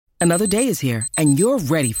Another day is here, and you're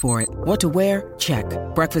ready for it. What to wear? Check.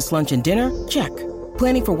 Breakfast, lunch, and dinner? Check.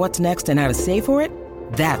 Planning for what's next and how to save for it?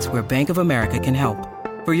 That's where Bank of America can help.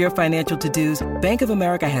 For your financial to-dos, Bank of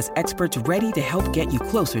America has experts ready to help get you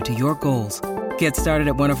closer to your goals. Get started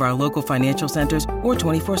at one of our local financial centers or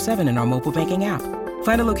 24/7 in our mobile banking app.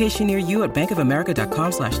 Find a location near you at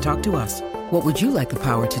bankofamerica.com/talktous. What would you like the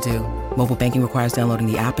power to do? Mobile banking requires downloading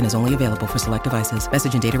the app and is only available for select devices.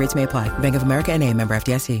 Message and data rates may apply. Bank of America N.A., member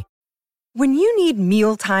FDIC. When you need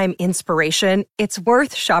mealtime inspiration, it's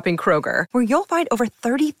worth shopping Kroger, where you'll find over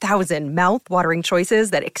 30,000 mouth-watering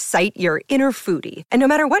choices that excite your inner foodie. And no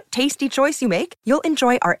matter what tasty choice you make, you'll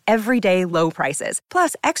enjoy our everyday low prices,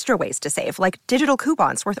 plus extra ways to save, like digital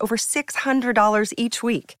coupons worth over $600 each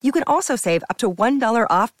week. You can also save up to $1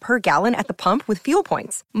 off per gallon at the pump with fuel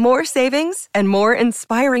points. More savings and more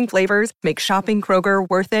inspiring flavors make shopping Kroger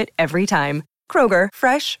worth it every time. Kroger,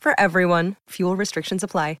 fresh for everyone. Fuel restrictions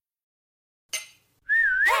apply.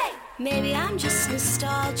 Maybe I'm just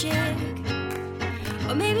nostalgic,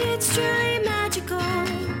 or maybe it's truly magical.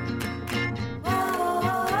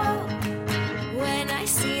 Whoa, when I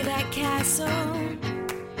see that castle,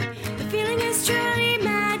 the feeling is truly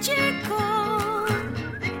magical.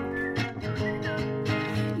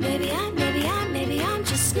 Maybe I'm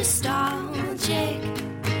just nostalgic.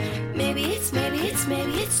 Maybe it's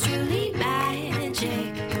truly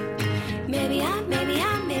magic.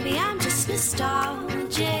 Maybe I'm just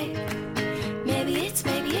nostalgic. Maybe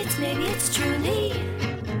it's truly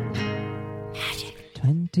magic.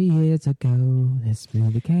 20 years ago, this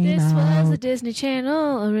movie came out. This was a Disney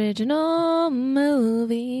Channel original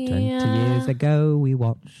movie. 20 years ago, we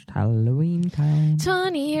watched Halloween Town.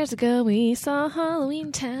 20 years ago, we saw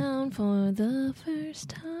Halloween Town for the first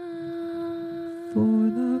time.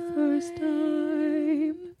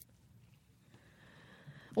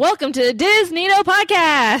 Welcome to the Disney-No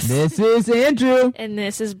Podcast. This is Andrew. And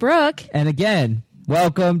this is Brooke. And again,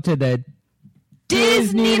 welcome to the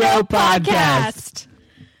Disney-No Podcast.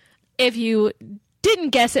 If you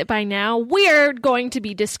didn't guess it by now, we're going to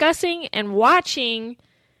be discussing and watching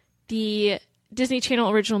the Disney Channel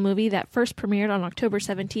original movie that first premiered on October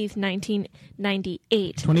 17th,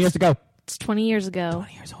 1998. 20 years ago. It's 20 years ago.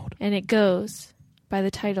 20 years old. And it goes by the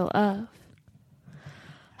title of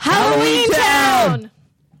Halloween Town!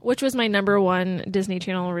 Which was my number one Disney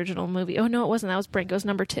Channel original movie. Oh, no, it wasn't. That was Brink. It was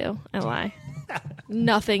number 2. I lie.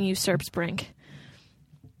 Nothing usurps Brink.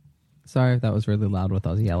 Sorry if that was really loud with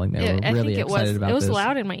us yelling there. We're really excited about this. It was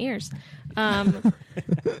loud in my ears.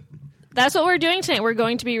 That's what we're doing tonight. We're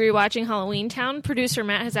going to be rewatching Halloween Town. Producer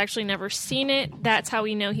Matt has actually never seen it. That's how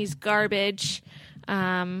we know he's garbage.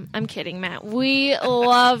 I'm kidding, Matt. We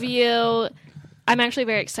love you. I'm actually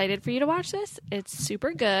very excited for you to watch this. It's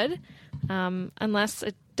super good. Unless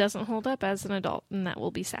it doesn't hold up as an adult, and that will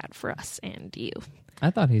be sad for us and you. I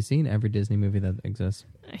thought he's seen every Disney movie that exists.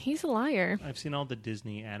 He's a liar. I've seen all the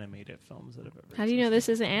Disney animated films that have ever How do you know this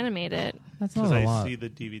isn't animated? That's not a lot. I see the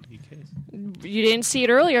DVD case. You didn't see it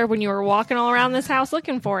earlier when you were walking all around this house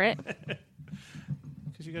looking for it.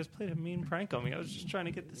 Because you guys played a mean prank on me. I was just trying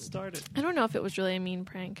to get this started. I don't know if it was really a mean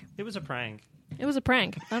prank. It was a prank. It was a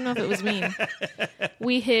prank. I don't know if it was mean.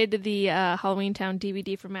 We hid the Halloween Town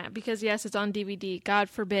DVD from Matt because, yes, it's on DVD. God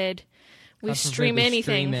forbid we stream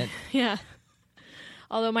anything. Stream it. Yeah.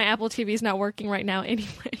 Although my Apple TV is not working right now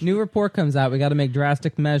anyway. New report comes out. We got to make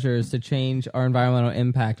drastic measures to change our environmental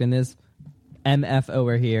impact. And this MF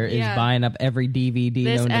over here is buying up every DVD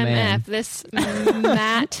this known to man. This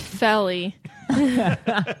Matt Felly.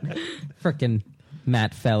 Frickin'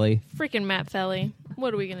 Matt Felly. Freaking Matt Felly.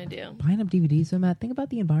 What are we going to do? Buying up DVDs, so Matt, think about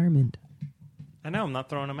the environment. I know. I'm not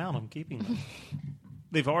throwing them out. I'm keeping them.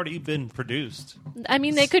 They've already been produced. I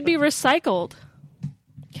mean, they could be recycled.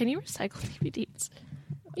 Can you recycle DVDs?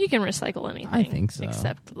 You can recycle anything. I think so.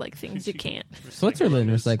 Except, like, things you can't. Switzerland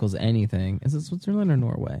recycles anything. Is it Switzerland or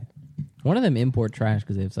Norway? One of them import trash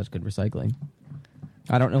because they have such good recycling.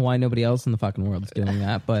 I don't know why nobody else in the fucking world is doing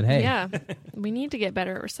that, but hey. Yeah. We need to get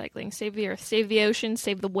better at recycling. Save the earth. Save the ocean.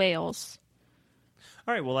 Save the whales.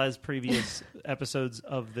 All right, well, as previous episodes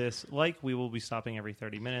of this, we will be stopping every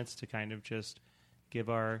 30 minutes to kind of just give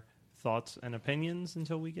our thoughts and opinions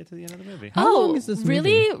until we get to the end of the movie. How long is this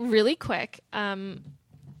movie? Really quick.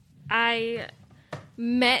 I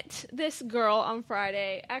met this girl on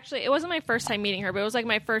Friday. Actually, it wasn't my first time meeting her, but it was like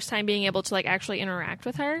my first time being able to actually interact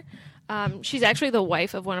with her. She's actually the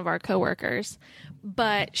wife of one of our coworkers,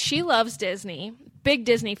 but she loves Disney. big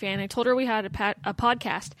Disney fan. I told her we had a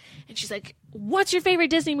podcast, and she's like, "What's your favorite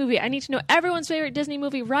Disney movie? I need to know everyone's favorite Disney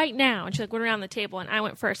movie right now." And she like went around the table, and I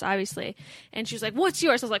went first, obviously. And she was like, "What's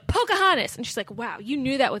yours?" I was like, "Pocahontas." And she's like, "Wow, you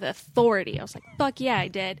knew that with authority." I was like, "Fuck yeah, I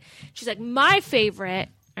did." She's like, "My favorite."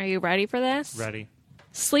 Are you ready for this? Ready.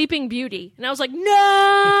 Sleeping Beauty. And I was like,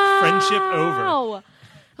 no! Friendship over. I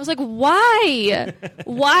was like, why?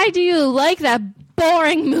 Why do you like that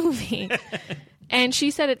boring movie? And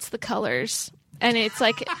she said it's the colors. And it's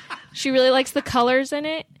like, she really likes the colors in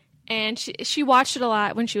it. And she watched it a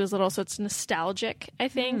lot when she was little, so it's nostalgic, I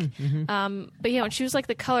think. But yeah, when she was like,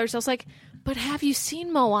 the colors, I was like, but have you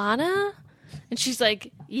seen Moana? And she's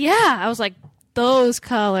like, yeah. I was like, those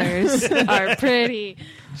colors are pretty.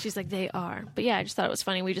 She's like, they are. But yeah, I just thought it was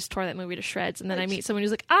funny. We just tore that movie to shreds. And then I meet someone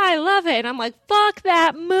who's like, I love it. And I'm like, fuck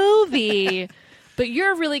that movie. But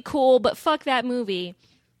you're really cool, but fuck that movie.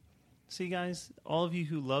 See, guys, all of you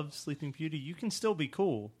who love Sleeping Beauty, you can still be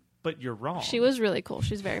cool, but you're wrong. She was really cool.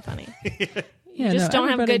 She's very funny. Yeah, You just don't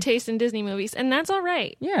have everybody- good taste in Disney movies. And that's all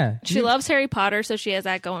right. Yeah. She loves Harry Potter, so she has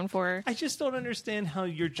that going for her. I just don't understand how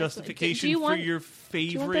your Do justification you for want- your you want the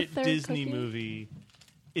favorite third Disney cookie? movie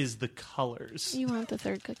is the colors. You want the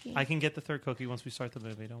third cookie. I can get the third cookie once we start the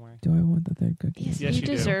movie. Don't worry. Do I want the third cookie? Yes, Yes, you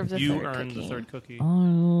deserve do. the You third earned cookie. the third cookie. I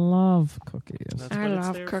love cookies. That's I what it's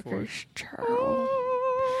love there for. cookies, Charles.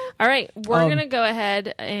 All right, we're going to go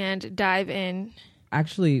ahead and dive in.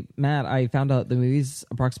 Actually, Matt, I found out the movie's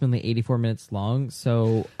approximately 84 minutes long,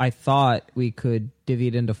 so I thought we could divvy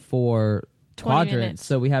it into 4 20 quadrants. minutes.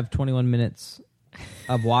 So we have 21 minutes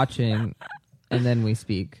of watching, and then we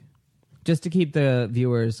speak. Just to keep the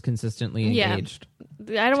viewers consistently Yeah. engaged.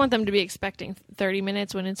 I don't want them to be expecting 30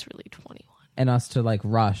 minutes when it's really 21. And us to, like,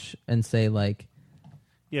 rush and say, like,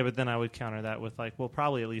 Yeah, but then I would counter that with like, well,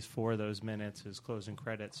 probably at least 4 of those minutes is closing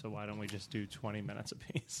credits, so why don't we just do 20 minutes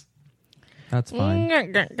apiece? that's fine.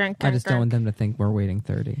 I just don't want them to think we're waiting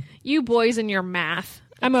 30. You boys and your math.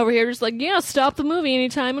 I'm over here just like, yeah, stop the movie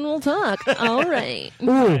anytime and we'll talk. All right.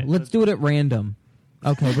 Ooh, let's do it at random.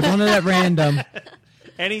 Okay, we're doing it at random.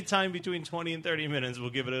 Anytime between 20 and 30 minutes, we'll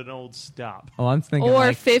give it an old stop. Oh, I'm thinking Or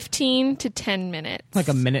like 15 to 10 minutes.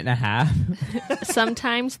 a minute and a half.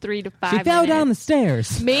 Sometimes 3 to 5 She fell down the minutes.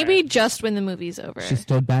 stairs. Maybe just when the movie's over. She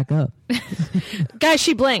stood back up. Guys,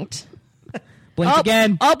 she blinked. Blinked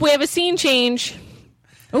again. Up, we have a scene change.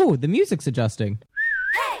 Oh, the music's adjusting.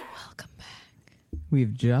 Welcome back.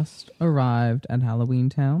 We've just arrived at Halloween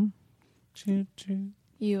Town. Choo, choo.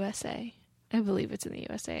 USA. I believe it's in the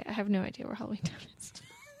USA. I have no idea where Halloween Town is.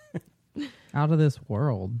 Out of this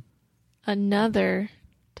world. Another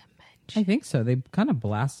dimension. I think so. They kind of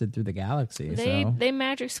blasted through the galaxy. so They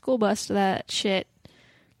magic school bust that shit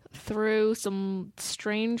through some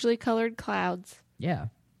strangely colored clouds. yeah.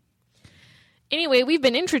 Anyway, we've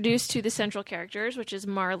been introduced to the central characters, which is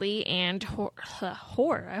Marley and Whore.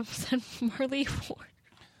 I almost said Marley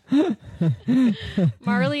Whore.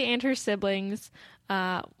 Marley and her siblings.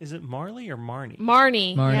 Is it Marley or Marnie?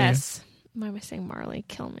 Marnie, Marnie. yes. Why am I saying Marley?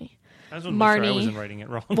 Kill me. I was wondering if I Marnie. wasn't writing it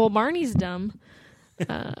wrong. Well, Marnie's dumb.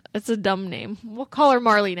 It's a dumb name. We'll call her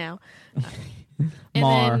Marley now. And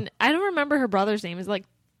Mar. then I don't remember her brother's name. Is it like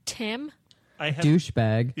Tim? I have,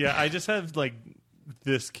 Douchebag. yeah, I just have like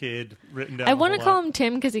this kid written down. I a want to whole call lot. him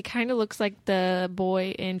Tim because he kind of looks like the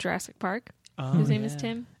boy in Jurassic Park. His name is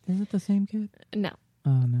Tim. Is it the same kid? No,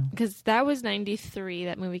 Oh, no. because that was 93.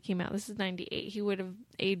 That movie came out. This is 98. He would have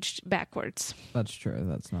aged backwards. That's true.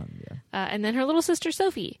 That's not, yeah. And then her little sister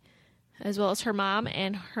Sophie, as well as her mom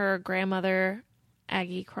and her grandmother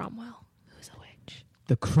Aggie Cromwell, who's a witch.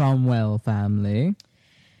 The Cromwell family.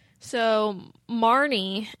 So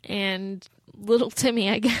Marnie and little Timmy,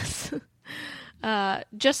 I guess,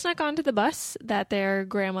 just snuck onto the bus that their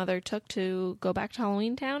grandmother took to go back to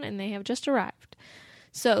Halloween Town, and they have just arrived.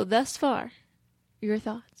 So thus far, your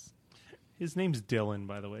thoughts? His name's Dylan,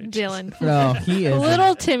 by the way. Dylan. Oh, he is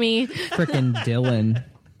Little Timmy. freaking Dylan.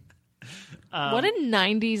 What a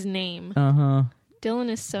 90s name. Uh-huh. Dylan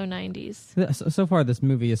is so 90s. So far, this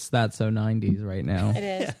movie is that so 90s right now. It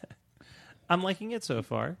is. I'm liking it so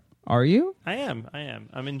far. Are you? I am.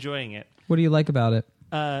 I'm enjoying it. What do you like about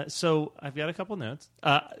it? So I've got a couple notes.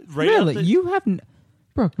 Really? You have...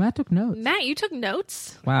 Brooke, Matt took notes. Matt, you took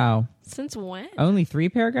notes? Wow. Since when? Only 3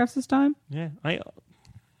 paragraphs this time? Yeah, I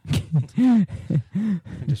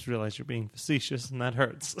just realized you're being facetious, and that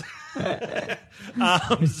hurts.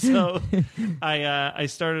 So I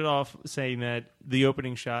started off saying that the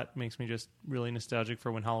opening shot makes me just really nostalgic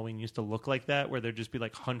for when Halloween used to look like that, where there'd just be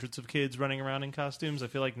like hundreds of kids running around in costumes. I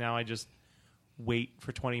feel like now I just wait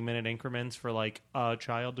for 20-minute increments for like a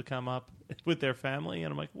child to come up with their family,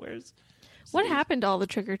 and I'm like, where's What happened to all the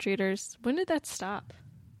trick-or-treaters? When did that stop?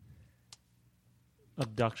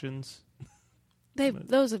 Abductions.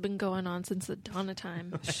 Those have been going on since the dawn of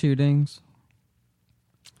time. Shootings.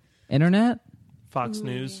 Internet. Fox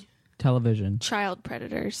News. Television. Child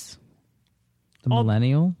predators. The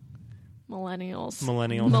millennial. Millennials.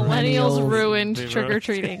 Millennials ruined They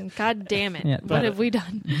trick-or-treating. God damn it. Yeah, What have we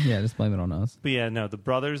done? Yeah, just blame it on us. But yeah, no, the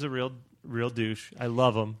brother's a real douche. I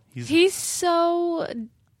love him. He's so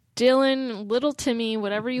Dylan, little Timmy,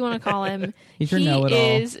 whatever you want to call him. He's your he know-it-all.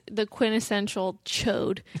 is the quintessential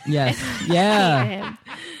chode. Yes. I Yeah. am.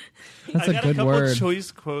 That's I a got good a couple word.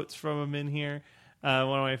 choice quotes from him in here. One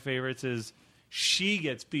of my favorites is, "She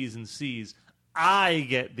gets B's and C's. I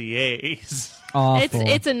get the A's." Awful.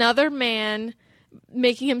 It's another man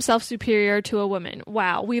making himself superior to a woman.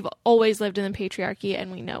 Wow, we've always lived in the patriarchy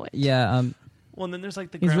and we know it. Yeah. Well, and then there's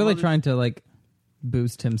like the He's really grandmother- trying to like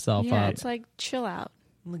boost himself Yeah, up. it's like chill out.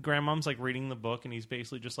 And the grandmom's like reading the book, and he's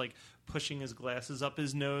basically just like pushing his glasses up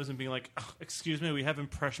his nose and being like, "Oh, excuse me, we have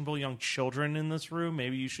impressionable young children in this room.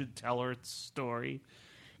 Maybe you should tell her its story."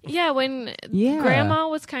 Yeah, when Yeah. Grandma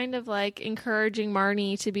was kind of like encouraging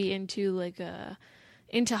Marnie to be into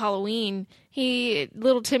into Halloween,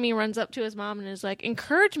 little Timmy runs up to his mom and is like,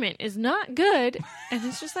 "Encouragement is not good," and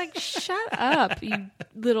it's just like, "Shut up, you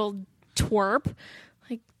little twerp!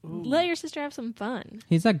 Like, let your sister have some fun."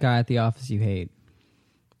 He's that guy at the office you hate.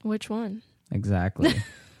 Which one? Exactly.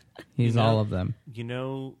 He's You know- all of them. You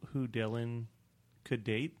know who Dylan could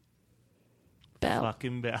date? Belle.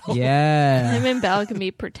 Fucking Belle. Yeah. Him and Belle can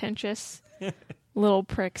be pretentious little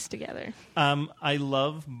pricks together. I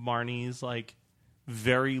love Marnie's like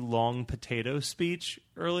very long potato speech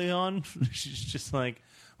early on. She's just like,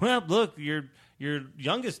 "Well, look, your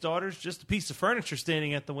youngest daughter's just a piece of furniture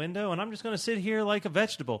standing at the window, and I'm just going to sit here like a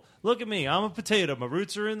vegetable. Look at me, I'm a potato. My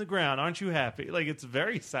roots are in the ground. Aren't you happy?" Like, it's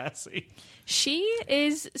very sassy. She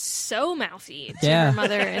is so mouthy to Yeah. her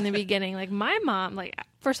mother in the beginning. Like my mom, like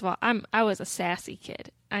first of all, I was a sassy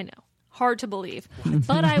kid. I know. Hard to believe.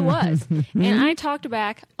 But I was. And I talked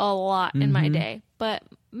back a lot in my day. But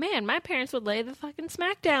man, my parents would lay the fucking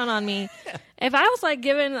smack down on me. If I was like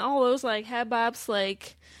giving all those like head bops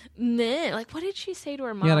like meh, like what did she say to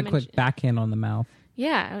her mom? You got a And quick backhand on the mouth.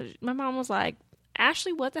 yeah, my mom was like,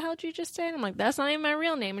 "Ashley, what the hell did you just say?" And I'm like, "That's not even my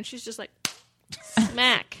real name." And she's just like,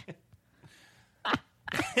 smack.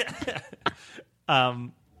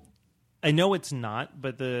 I know it's not,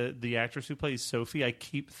 but the actress who plays Sophie, I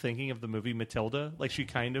keep thinking of the movie Matilda. Like, she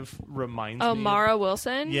kind of reminds me. Oh, of- Mara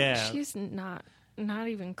Wilson? Yeah. She's not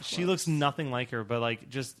even close. She looks nothing like her, but like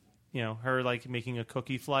just her like making a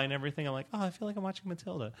cookie fly and everything. I'm like, oh, I feel like I'm watching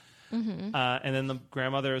Matilda. Mm-hmm. And then the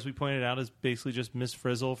grandmother, as we pointed out, is basically just Miss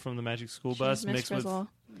Frizzle from the Magic School Bus Miss Frizzle.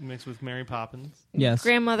 mixed with Mary Poppins. Yes.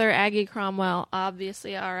 Grandmother Aggie Cromwell,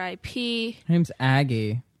 obviously R.I.P. Her name's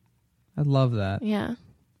Aggie. I love that. Yeah.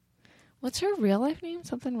 What's her real life name?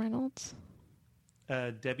 Something Reynolds?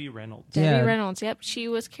 Debbie Reynolds. Debbie Yeah. Reynolds. Yep. She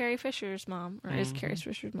was Carrie Fisher's mom, or is Carrie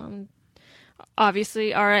Fisher's mom.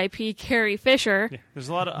 Obviously, R.I.P. Carrie Fisher. Yeah, there's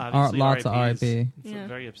a lot of obviously lots of RIPs. RIP. It's Yeah.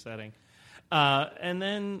 very upsetting. And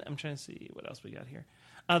then I'm trying to see what else we got here.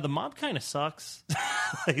 The mom kind of sucks.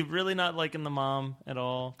 Like, really not liking the mom at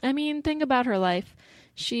all. I mean, think about her life.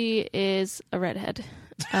 She is a redhead.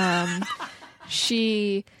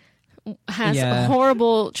 She has Yeah. a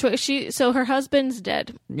horrible choice. So her husband's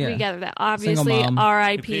dead. Yeah. We gather that. Single Obviously, mom.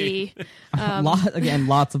 R.I.P.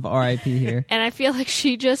 Lots of RIP here. And I feel like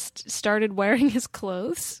she just started wearing his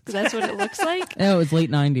clothes because that's what it looks like. Oh, it was late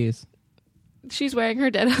 90s. She's wearing her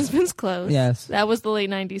dead husband's clothes. Yes. That was the late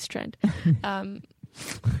 90s trend.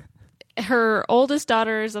 Her oldest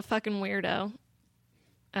daughter is a fucking weirdo.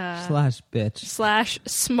 Slash bitch. /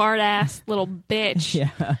 smart ass little bitch.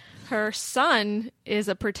 Yeah. Her son is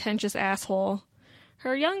a pretentious asshole.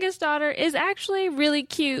 Her youngest daughter is actually really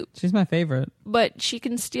cute, She's my favorite. but she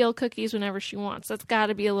can steal cookies whenever she wants. That's got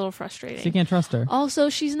to be a little frustrating. So you can't trust her. Also,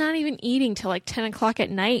 she's not even eating till like 10 o'clock at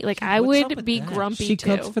night. Like, I what's up would with be that? grumpy She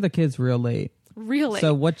too. cooks for the kids real late. Really?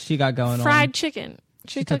 So what she got going fried on? chicken.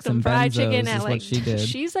 She took cooked them some fried benzos chicken is at what like she did.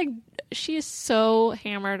 she is so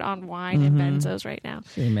hammered on wine and benzos right now.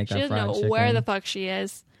 She didn't make She that doesn't fried know chicken. where the fuck she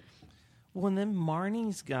is. Well, and then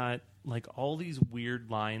Marnie's got like all these weird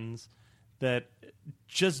lines that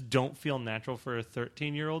just don't feel natural for a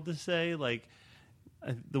 13-year-old to say. Like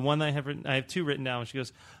the one that I have two written down. She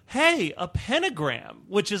goes, "Hey, a pentagram,"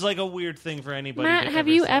 which is like a weird thing for anybody. Matt, to have ever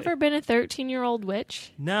you say. ever been a 13-year-old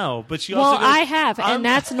witch? No, but she Well, also goes, I have, and "I'm-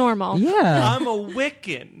 that's normal. Yeah. I'm a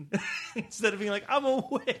Wiccan," instead of being like, "I'm a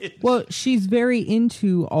witch." Well, she's very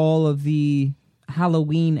into all of the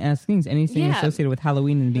Halloween-esque things. Anything Yeah. associated with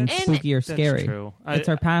Halloween and being And- spooky or That's scary. true. It's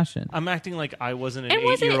our passion. I'm acting like I wasn't an And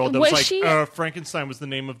was it- 8-year-old that was was like, she- Frankenstein was the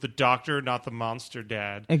name of the doctor, not the monster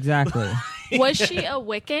dad. Exactly. Was she a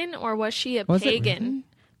Wiccan or was she a Was it pagan? really?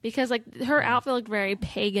 Because like her outfit looked very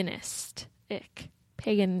paganist-ic.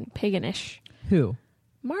 Paganish. Who?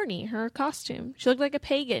 Marnie, her costume. She looked like a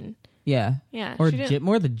pagan. Yeah. Yeah. Or she didn't-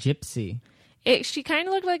 more the gypsy. She kind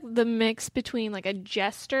of looked like the mix between like a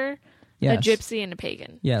jester, Yes. a gypsy, and a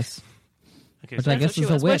pagan. Yes. Okay, Which so I That's guess what she is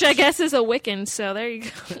a was, witch. which I guess is a Wiccan. So there you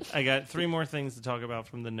go. I got 3 more things to talk about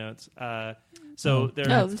from the notes. There.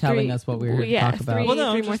 That's telling us what we were going to talk about. Three, Well,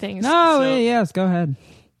 no, three more just- things. No, So- yes, go ahead.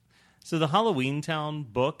 So the Halloween Town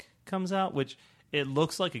book comes out, which it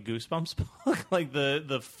looks like a Goosebumps book. Like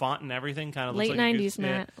the font and everything kind of looks Late like 90s, yeah.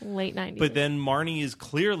 Matt. Late 90s. But then Marnie is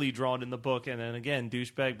clearly drawn in the book, and then again,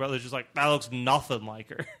 douchebag brother's just like, that looks nothing like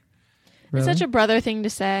her. It's Really? such a brother thing to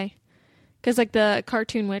say. Because, like, the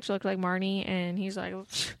cartoon witch looked like Marnie, and he's like,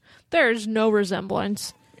 there's no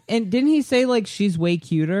resemblance. And didn't he say, like, she's way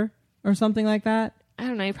cuter or something like that? I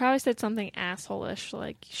don't know. He probably said something asshole-ish,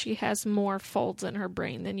 like, she has more folds in her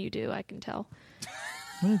brain than you do, I can tell.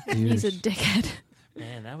 What a He's a douche. dickhead.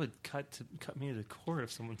 Man, that would cut me to the core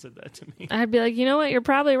if someone said that to me. I'd be like, you know what? You're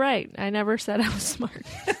probably right. I never said I was smart.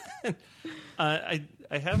 I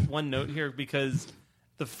have one note here because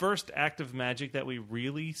the first act of magic that we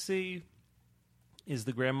really see is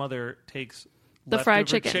the grandmother takes The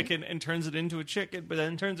fried leftover chicken. and turns it into a chicken, but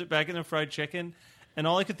then turns it back into fried chicken. And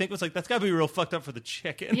all I could think was like, that's got to be real fucked up for the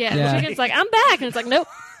chicken. Yeah, Yeah. the chicken's like, I'm back. And it's like, nope.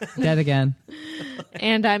 Dead again.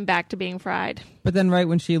 And I'm back to being fried. But then right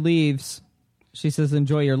when she leaves, she says,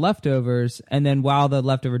 enjoy your leftovers. And then while the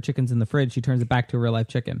leftover chicken's in the fridge, she turns it back to a real life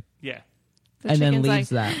chicken. Yeah. The And then chicken's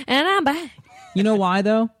leaves like, that. And I'm back. You know why,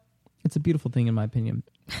 though? It's a beautiful thing, in my opinion.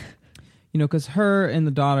 You know, because her and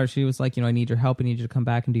the daughter, she was like, you know, I need your help. I need you to come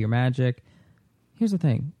back and do your magic. Here's the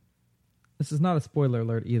thing. This is not a spoiler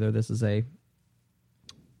alert either. This is a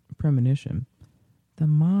premonition. The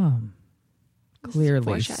mom clearly,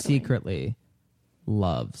 foreshadowing. secretly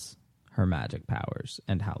loves her magic powers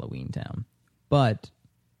and Halloween Town. But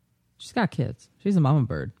she's got kids. She's a mama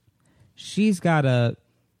bird. She's got to,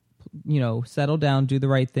 you know, settle down, do the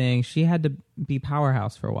right thing. She had to be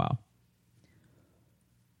powerhouse for a while.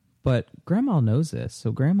 But Grandma knows this,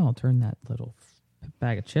 so Grandma turned that little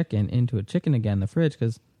bag of chicken into a chicken again in the fridge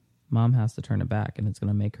because Mom has to turn it back, and it's going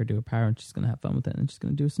to make her do her power, and she's going to have fun with it, and she's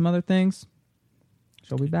going to do some other things.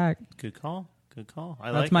 She'll be back. Good call. Good call.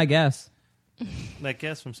 I That's like my guess. that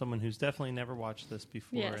guess from someone who's definitely never watched this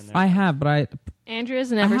before. Yes. in their I life. have, but I Andrew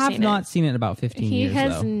has never have seen not it. seen it in about 15 He years,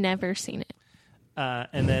 has though. never seen it.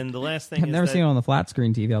 And then the last thing I've is never that seen it on the flat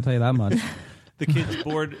screen TV, I'll tell you that much. the kids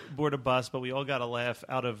board a bus, but we all got a laugh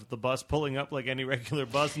out of the bus pulling up like any regular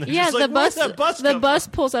bus. And they're Yeah, just like, the "Where'd bus. that bus The come bus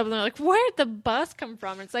pulls up, and they're like, "Where'd the bus come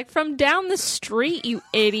from?" It's like from down the street, you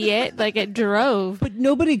idiot! Like it drove. But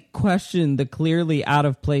nobody questioned the clearly out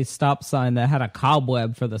of place stop sign that had a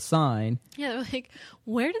cobweb for the sign. Yeah, they're like,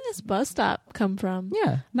 "Where did this bus stop come from?"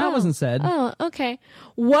 Yeah, that Oh. wasn't said. Oh, okay.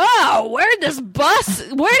 Wow, where did this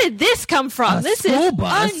bus? Where did this come from? A This school is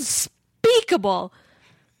bus? unspeakable.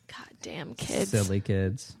 God damn kids. Silly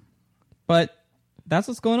kids. But that's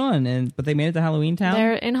what's going on. But they made it to Halloween Town.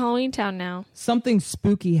 They're in Halloween Town now. Something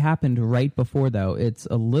spooky happened right before, though. It's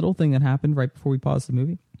a little thing that happened right before we paused the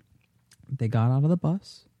movie. They got out of the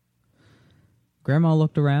bus. Grandma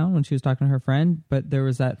looked around when she was talking to her friend, but there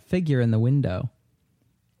was that figure in the window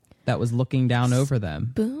that was looking down over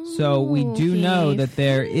them. So we do know that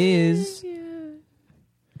there is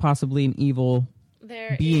possibly an evil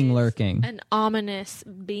There being is lurking. an ominous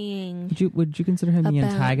being. Would you consider him the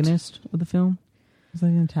About- antagonist of the film? Is that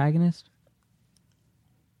the antagonist?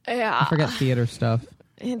 Yeah, I forget theater stuff.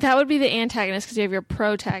 that would be the antagonist because you have your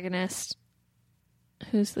protagonist,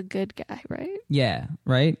 who's the good guy, right? Yeah,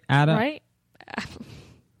 right? Adam? Right?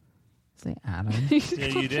 Say Adam. Yeah,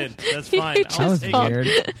 you did. That's fine. That was take it.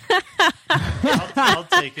 weird. I'll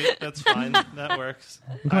take it. That's fine. That works.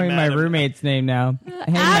 I'm calling my Adam. roommate's name now.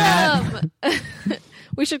 Hey, Matt. Adam.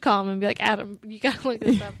 We should call him and be like, Adam, you gotta look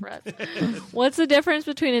this up for us. What's the difference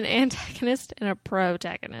between an antagonist and a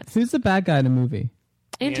protagonist? Who's the bad guy in the movie?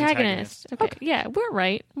 Antagonist. Okay. Yeah, we're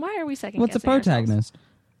right. Why are we second What's the guessing ourselves? protagonist?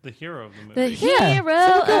 The hero of the movie. The Yeah, hero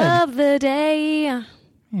so good. of the day.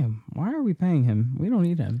 Man, why are we paying him? We don't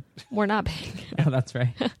need him. We're not paying. Oh, that's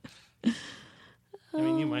right. I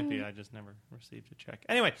mean, you might be. I just never received a check.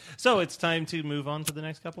 Anyway, so it's time to move on to the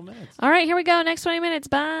next couple minutes. All right, here we go. Next 20 minutes.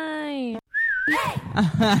 Bye.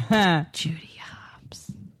 Judy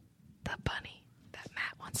Hobbs, the bunny that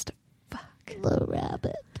Matt wants to fuck. Little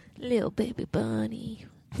rabbit. Little baby bunny.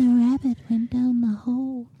 The rabbit went down the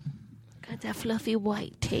hole. Got that fluffy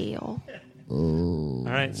white tail. All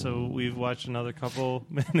right, so we've watched another couple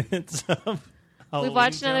minutes of Halloween We've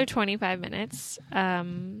watched Town. another 25 minutes.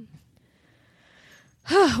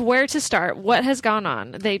 Where to start? What has gone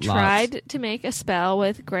on? They tried to make a spell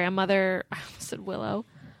with grandmother, I almost said Willow,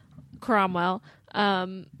 Cromwell.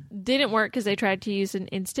 Didn't work because they tried to use an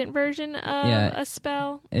instant version of a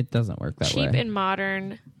spell. It doesn't work that Cheap way. and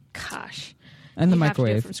modern. Gosh. And the You have to do it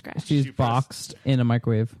microwave. from scratch. She's You press- boxed in a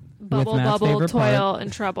microwave. Bubble, with Matt's bubble, favorite toil, part.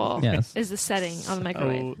 and trouble Yes. is the setting on the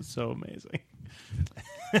microwave. So amazing.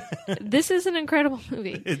 This is an incredible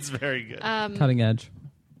movie. It's very good. Cutting edge.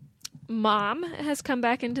 Mom has come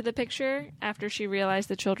back into the picture after she realized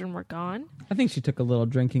the children were gone. I think she took a little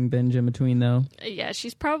drinking binge in between, though. Yeah,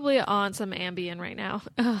 she's probably on some Ambien right now.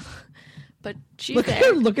 Ugh. But she's Look at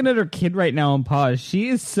there. her looking at her kid right now on pause. She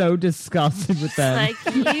is so disgusted with them.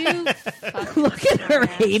 Like, you fucking Look at her smartass.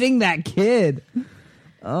 hating that kid.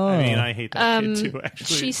 Oh, I mean, I hate that kid too,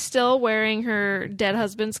 actually. She's still wearing her dead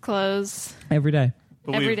husband's clothes. every day.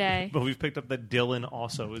 But every we've- day. But we've picked up that Dylan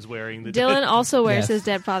also is wearing the Dylan also wears Yes. his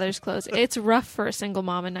dead father's clothes. It's rough for a single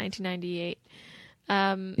mom in 1998.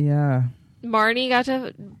 Yeah. Marnie got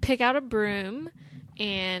to pick out a broom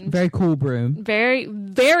and Very cool broom. very,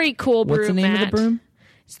 very cool broom. What's the name Matt. of the broom?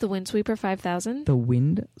 It's the Windsweeper 5000. The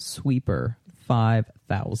Wind Sweeper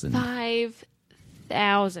 5000.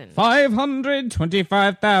 5,000.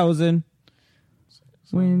 525,000.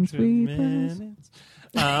 Wind Sweepers. minutes.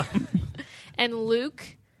 And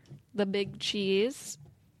Luke, the big cheese,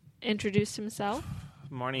 introduced himself.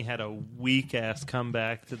 Marnie had a weak ass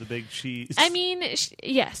comeback to the big cheese. I mean,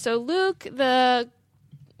 yeah, so Luke, the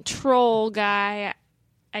troll guy,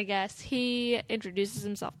 I guess, he introduces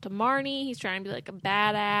himself to Marnie. He's trying to be like a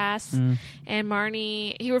badass. And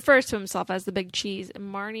Marnie, he refers to himself as the big cheese.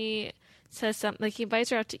 And Marnie says something, like he invites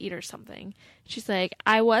her out to eat or something. She's like,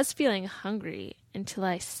 I was feeling hungry until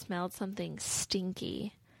I smelled something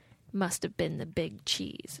stinky. Must have been the big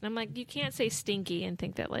cheese. And I'm like, you can't say stinky and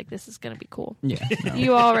think that like this is going to be cool. Yeah. no.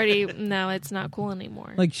 You already know it's not cool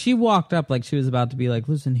anymore. Like, she walked up like she was about to be like,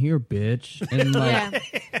 listen here, bitch. And,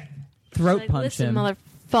 like, yeah. throat Like, punch listen, him.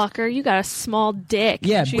 motherfucker, you got a small dick.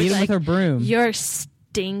 Yeah, She beat was him with her broom. You're stinky.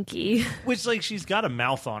 Which, like, she's got a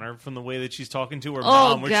mouth on her from the way that she's talking to her Oh,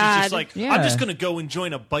 mom, where she's God. just like, Yeah. I'm just going to go and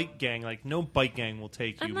join a bike gang. Like, no bike gang will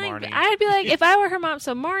take you, I'm like, Marnie. I'd be like, if I were her mom.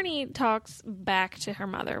 So Marnie talks back to her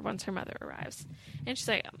mother once her mother arrives, and she's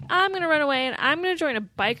like, I'm gonna run away and I'm gonna join a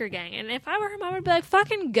biker gang. And if I were her mom, I'd be like,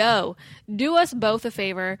 fucking go, do us both a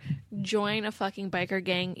favor, join a fucking biker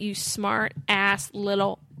gang, you smart ass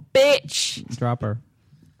little bitch. Drop her.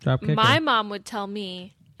 Drop kick My her. mom would tell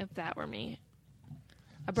me if that were me.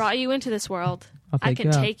 I brought you into this world. I'll I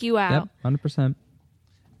can take you out. Yep, 100%.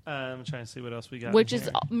 I'm trying to see what else we got. Which in is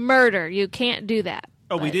here. murder. You can't do that.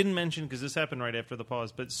 Oh, we But- didn't mention, because this happened right after the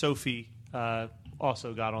pause, but Sophie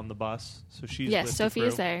also got on the bus. So she's Yes, with the Sophie crew.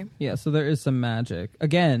 is there. Yeah, so there is some magic.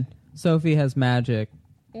 Again, Sophie has magic.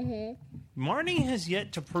 Marnie has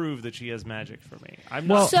yet to prove that she has magic for me. I'm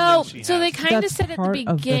Well- not So, convinced she so they has. kind of That's said at the part of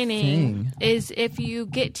the beginning thing. is if you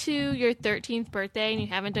get to your 13th birthday and you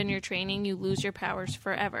haven't done your training, you lose your powers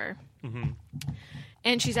forever. Mm-hmm.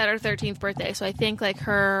 And she's at her 13th birthday, so I think like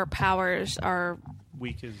her powers are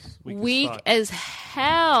weak weak fuck. as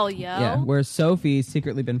hell, yo. Yeah, whereas Sophie's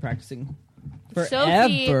secretly been practicing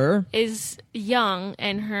Sophie forever. is young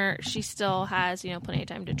and she still has, plenty of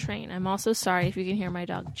time to train. I'm also sorry if you can hear my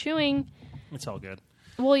dog chewing. It's all good.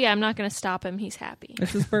 Well, yeah, I'm not going to stop him. He's happy.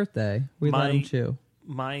 It's his birthday. We let him chew.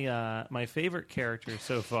 My favorite character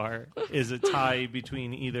so far is a tie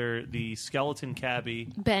between either the skeleton cabbie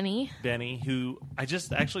Benny. Benny, who I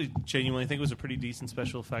just actually genuinely think was a pretty decent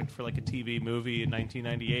special effect for like a TV movie in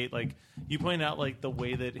 1998. Like you point out, like the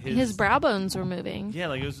way that His brow bones were moving. yeah,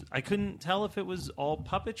 like it was. I couldn't tell if it was all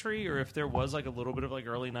puppetry or if there was like a little bit of like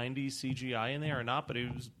early 90s CGI in there or not, but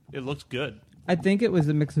it looked good. I think it was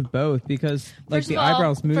a mix of both because like First the of all-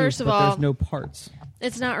 eyebrows move, first of but all- there's no parts.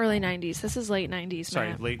 It's not early 90s. This is late 90s. Sorry,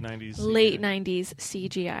 Matt. late 90s. Late 90s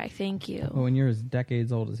CGI. Thank you. Well, when you're as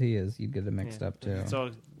decades old as he is, you'd get it mixed up too. So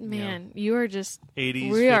Man, you are just...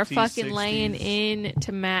 80s. we are 50s, fucking 60s. laying in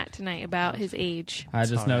to Matt tonight about his age. I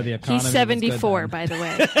just know the economy. He's was 74, good by the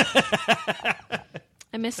way.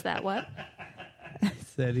 I missed that. What?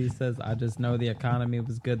 then. He says, "I just know the economy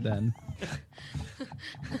was good then."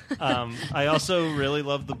 I also really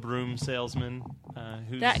love the broom salesman.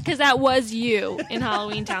 Who's Because that was you in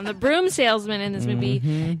Halloween Town. The broom salesman in this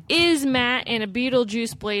movie is Matt in a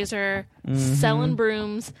Beetlejuice blazer selling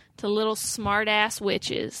brooms to little smart-ass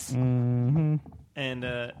witches. and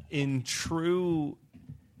in true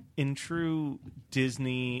in true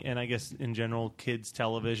Disney and I guess in general kids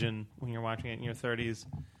television, when you're watching it in your 30s,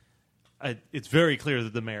 it's very clear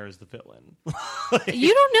that the mayor is the villain.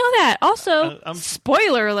 You don't know that. Also,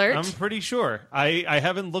 spoiler alert. I'm pretty sure. I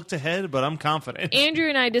haven't looked ahead, but I'm confident. Andrew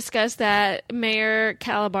and I discussed that Mayor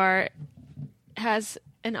Calabar has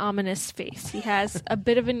an ominous face. He has a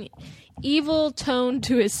bit of an evil tone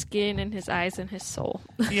to his skin and his eyes and his soul.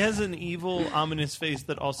 He has an evil, ominous face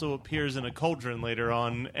that also appears in a cauldron later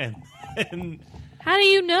on, and how do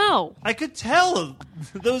you know? I could tell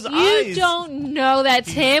those eyes. You don't know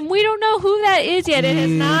that's him. We don't know who that is yet. It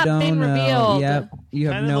has not been revealed. Yep, you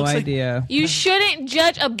have no idea. You shouldn't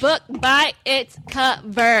judge a book by its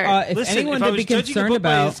cover. If Listen, anyone if I to was be judging a concerned book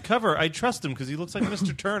by about, his cover, I'd trust him because he looks like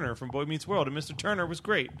Mr. Turner from Boy Meets World, and Mr. Turner was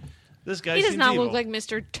great. This guy he does seems not evil. look like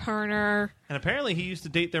Mr. Turner. And apparently he used to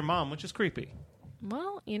date their mom, which is creepy.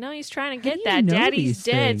 Well, he's trying to How get do you that. know Daddy's these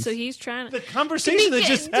dead, things? so he's trying to... The conversation that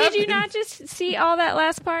just happened. Did you not just see all that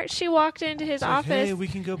last part? She walked into his office, Hey, we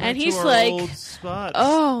can go back and to he's our like, old spots.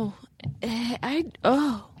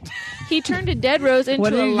 He turned a dead rose into what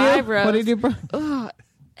did a he live do? rose. What did he do?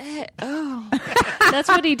 That's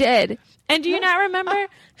what he did. And do you not remember?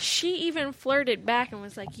 She even flirted back and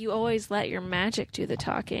was like, "You always let your magic do the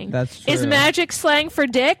talking." That's true. Is magic slang for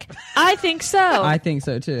dick? I think so. I think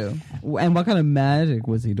so too. And what kind of magic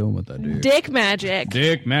was he doing with that dude? Dick magic.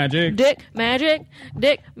 Dick magic. Dick magic.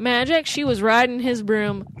 Dick magic. She was riding his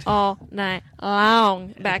broom all night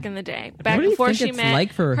long back in the day. Back What do you before think she it's met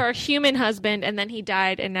like for- her human husband, and then he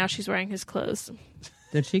died, and now she's wearing his clothes.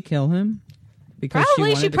 Did she kill him? Because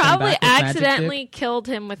Probably, she wanted to come probably back with magic accidentally dick? killed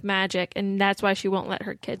him with magic, and that's why she won't let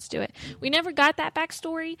her kids do it. We never got that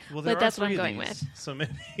backstory, Well, there but that's are what I'm 3 of going these. with. So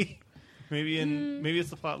maybe it's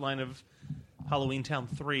the plot line of Halloween Town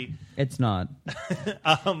 3. It's not.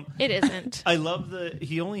 It isn't. I love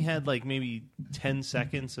he only had like maybe 10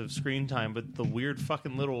 seconds of screen time, but the weird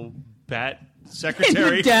fucking little bat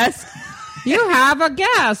secretary. Desk. You have a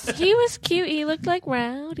guest. He was cute. He looked like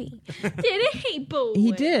Rowdy. Didn't he, boy?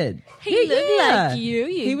 He did. He looked Yeah. like you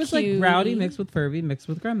He was cutie. like Rowdy mixed with Furby mixed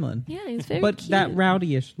with Gremlin. Yeah, he's very But cute. that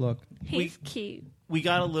Rowdy-ish look. He's cute. We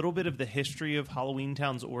got a little bit of the history of Halloween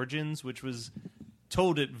Town's origins, which was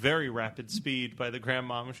told at very rapid speed by the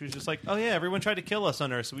grandmom. She was just like, "Oh yeah, everyone tried to kill us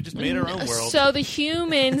on Earth, so we just made our own world." So the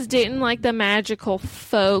humans didn't like the magical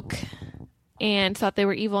folk and thought they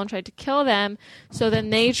were evil and tried to kill them. So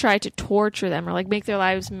then they tried to torture them or like make their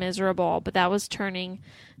lives miserable. But that was turning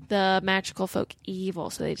the magical folk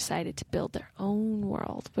evil. So they decided to build their own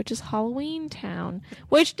world, which is Halloween Town,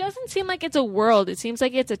 which doesn't seem like it's a world. It seems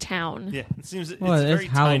like it's a town. Yeah, it seems Well, it's a it is very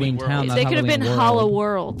Halloween tiny Town, world. not They could have been Halloween Hollow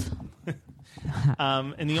World. World.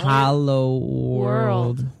 And the only Hollow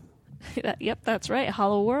World. Yep, that's right.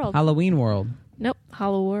 Hollow World. Halloween World. Nope.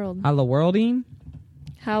 Hollow World. Hollow Worlding?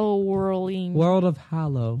 Hollow Whirling. World of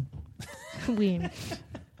Hollow. Ween.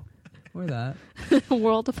 Or that.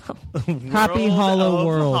 World of Happy World Hollow of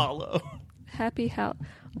World. Hollow. Happy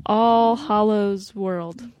All Hallows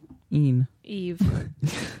World. Een. Eve.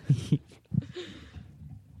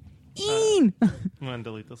 Een. I'm gonna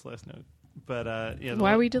delete this last note. But yeah,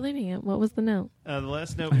 Why are we deleting it? What was the note? the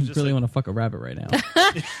last note I was just really like, want to fuck a rabbit right now.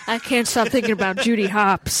 I can't stop thinking about Judy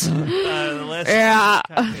Hopps. the last. Yeah.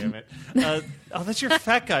 God damn it! Oh, that's your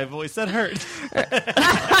fat guy voice. That hurt.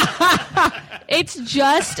 It's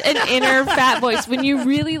just an inner fat voice. When you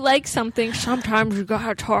really like something, sometimes you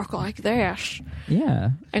gotta talk like this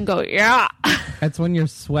Yeah. and go, yeah. That's when you're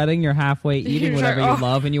sweating, you're halfway eating He's whatever like, you "Oh."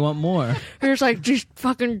 love and you want more. There's like these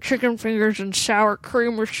fucking chicken fingers and sour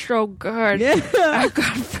cream are so good. Yeah. I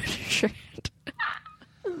gotta finish it.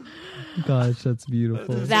 Gosh, that's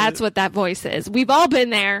beautiful. That's what that voice is. We've all been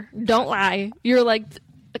there. Don't lie. You're like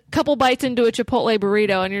a couple bites into a Chipotle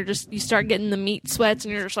burrito and you start getting the meat sweats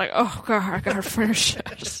and you're just like, oh god, I gotta finish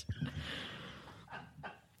this.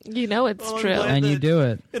 You know it's Well, I'm true. glad And you that do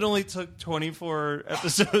it. It only took 24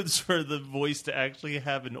 episodes for the voice to actually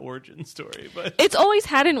have an origin story, but It's always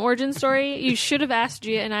had an origin story. You should have asked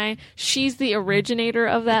Gia and I. She's the originator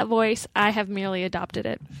of that voice. I have merely adopted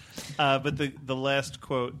it. but the last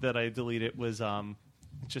quote that I deleted was it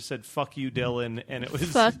just said "fuck you, Dylan," and it was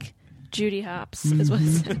Fuck Judy Hopps is what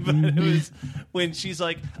it said. But it was when she's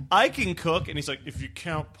like, "I can cook," and he's like, "If you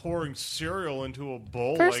count pouring cereal into a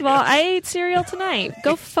bowl." First of all, I ate cereal tonight.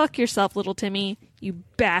 Go fuck yourself, little Timmy, you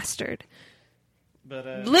bastard.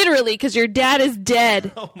 But Literally, because your dad is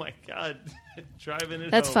dead. oh my god, driving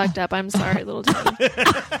it. That's home. fucked up. I'm sorry, little Timmy.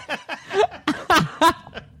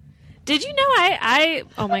 Did you know I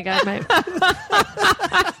oh my god,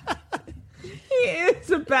 my He is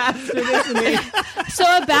a bastard, isn't he? so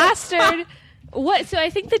a bastard What? So I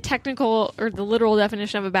think the technical or the literal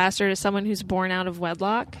definition of a bastard is someone who's born out of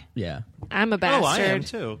wedlock. Yeah. I'm a bastard. Oh, I am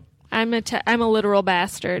too. I'm a literal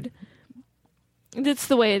bastard. That's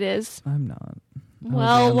the way it is. I'm not.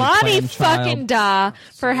 Well, Lonnie fucking da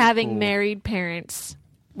for having cool. married parents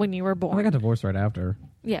when you were born. I got divorced right after.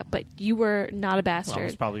 Yeah, but you were not a Well, it's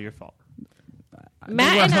bastard. probably your fault.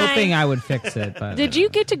 Matt I was and hoping I would fix it, but Did you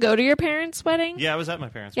get to go to your parents' wedding? Yeah, I was at my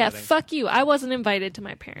parents' Yeah, wedding. fuck you. I wasn't invited to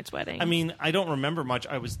my parents' wedding. I mean, I don't remember much.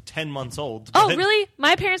 I was 10 months old. oh, but- really?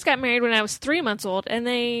 My parents got married when I was 3 months old, and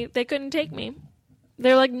they couldn't take me.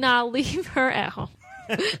 They're like, nah, leave her at home.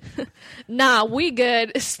 Nah, we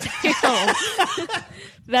good. Stay home.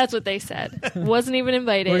 That's what they said. Wasn't even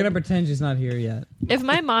invited. we're gonna pretend she's not here yet. If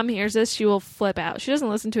my mom hears this, she will flip out. She doesn't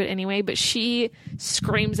listen to it anyway, but she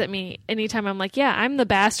screams at me anytime I'm like, yeah, I'm the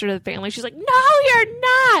bastard of the family. She's like, no, you're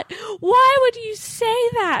not. Why would you say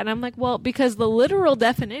that? And I'm like, well, because the literal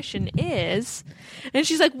definition is. And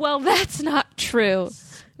she's like, well, that's not true.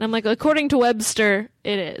 And I'm like, according to Webster,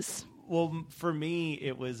 it is. Well, for me,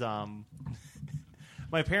 it was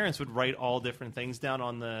my parents would write all different things down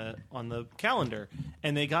on the calendar,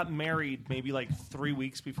 and they got married maybe like 3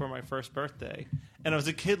 weeks before my first birthday. And I was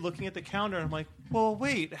a kid looking at the calendar, and I'm like, well,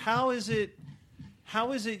 wait, how is it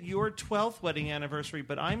your 12th wedding anniversary,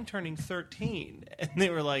 but I'm turning 13? And they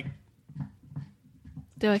were like,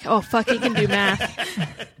 They're like, oh, fuck, he can do math.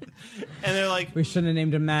 and they're like, We shouldn't have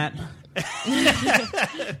named him Matt.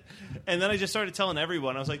 and then I just started telling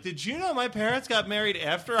everyone. I was like, did you know my parents got married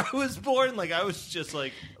after I was born? Like, I was just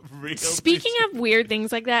like, real. Speaking of weird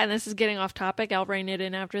things like that, and this is getting off topic, I'll rein it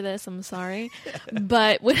in after this. I'm sorry.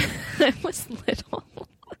 But when I was little,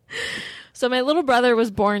 so my little brother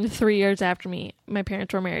was born 3 years after me. My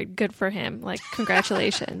parents were married. Good for him. Like,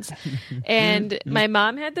 congratulations. And my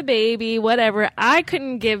mom had the baby, whatever. I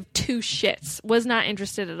couldn't give two shits. Was not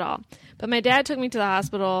interested at all. But my dad took me to the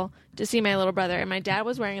hospital to see my little brother, and my dad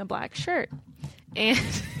was wearing a black shirt. And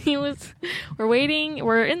we're waiting,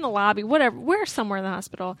 we're in the lobby, whatever, we're somewhere in the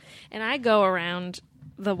hospital. And I go around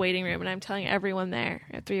the waiting room, and I'm telling everyone there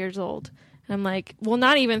at 3 years old. And I'm like, well,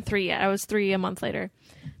 not even 3 yet. I was 3 a month later.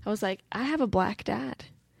 I was like, I have a black dad.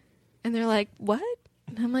 And they're like, what?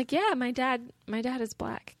 And I'm like, yeah, my dad is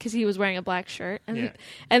black, because he was wearing a black shirt. And Yeah.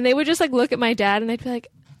 and they would just like look at my dad, and they'd be like,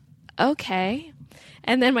 okay.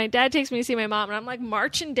 And then my dad takes me to see my mom, and I'm like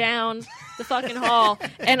marching down the fucking hall,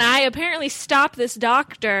 and I apparently stop this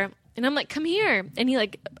doctor, and I'm like, come here. And he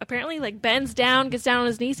like apparently like bends down, gets down on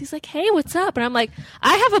his knees. He's like, hey, what's up? And I'm like,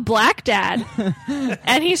 I have a black dad.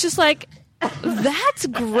 And he's just like, that's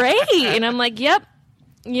great. And I'm like, yep,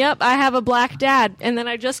 I have a black dad. And then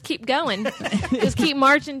I just keep going, just keep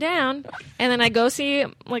marching down. And then I go see,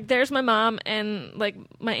 like, there's my mom and, like,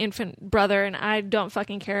 my infant brother, and I don't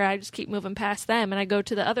fucking care. I just keep moving past them. And I go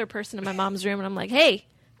to the other person in my mom's room, and I'm like, hey,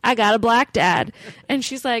 I got a black dad. And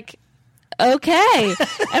she's like, okay.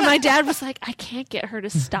 And my dad was like, I can't get her to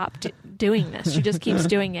stop doing this. She just keeps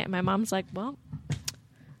doing it. And my mom's like, well,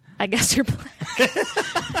 I guess you're black.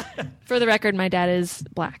 For the record, my dad is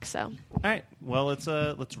black, so. All right. Well, let's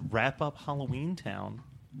wrap up Halloween Town.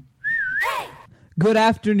 Good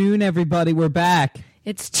afternoon, everybody. We're back.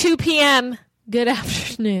 It's 2 p.m. Good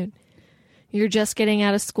afternoon. You're just getting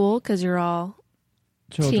out of school because you're all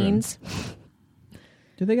Children. teens.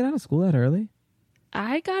 Did they get out of school that early?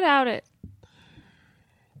 I got out at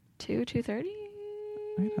 2:30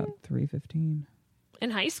 I got out 3:15.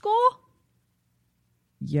 in high school.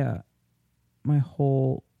 Yeah, my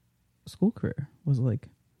whole school career was like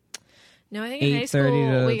No, I think in high 8:30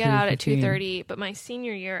 school to we got out at 3:15. 2:30. But my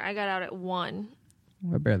senior year, I got out at 1.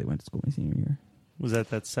 I barely went to school my senior year. Was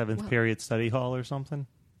that seventh period study hall or something?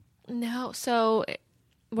 No, so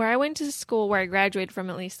where I went to school, where I graduated from,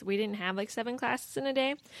 at least, we didn't have like 7 classes in a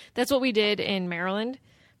day. That's what we did in Maryland.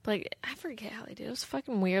 But like, I forget how they did it. It was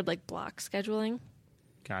fucking weird, like block scheduling.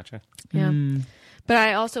 Gotcha. Yeah. But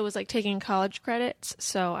I also was like taking college credits,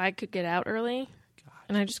 so I could get out early.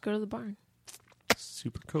 And I just go to the barn.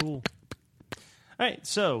 Super cool. All right.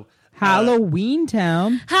 So Halloween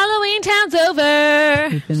Town. Halloween Town's over.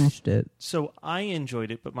 We finished it. So I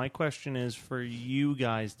enjoyed it, but my question is for you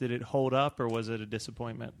guys: did it hold up, or was it a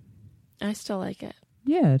disappointment? I still like it.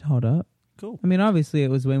 Yeah, it held up. Cool. I mean, obviously, it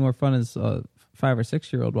was way more fun as a 5 or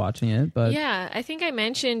 6 year old watching it, but Yeah, I think I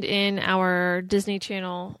mentioned in our Disney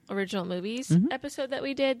Channel original movies episode that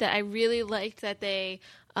we did that I really liked that they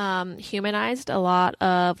humanized a lot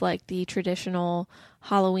of like the traditional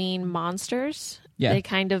Halloween monsters. Yeah. They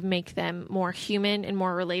kind of make them more human and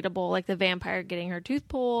more relatable, like the vampire getting her tooth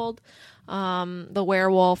pulled, the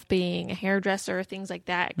werewolf being a hairdresser, things like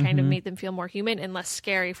that. It kind of made them feel more human and less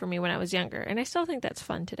scary for me when I was younger. And I still think that's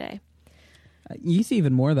fun today. You see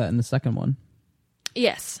even more of that in the second one.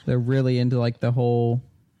 Yes. They're really into like their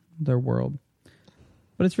world.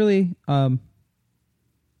 But it's really a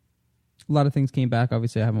lot of things came back.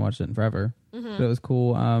 Obviously, I haven't watched it in forever, but it was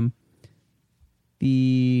cool. Matt,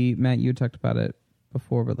 you had talked about it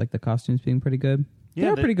before, but like the costumes being pretty good. Yeah,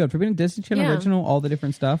 They're pretty good for being a Disney Channel original. All the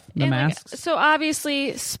different stuff, the And, masks. so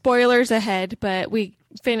obviously, spoilers ahead, but we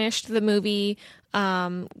finished the movie.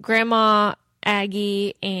 Grandma,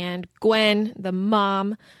 Aggie, and Gwen, the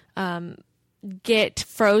mom, get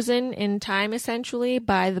frozen in time essentially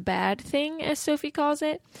by the bad thing, as Sophie calls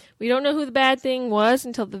it. We don't know who the bad thing was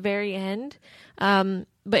until the very end. But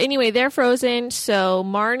anyway, they're frozen. So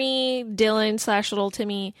Marnie, Dylan / Little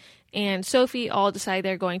Timmy, and Sophie all decide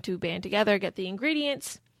they're going to band together, get the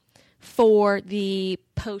ingredients for the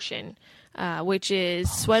potion, which is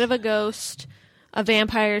sweat of a ghost, a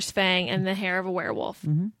vampire's fang, and the hair of a werewolf.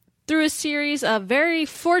 Through a series of very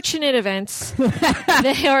fortunate events,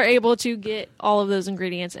 they are able to get all of those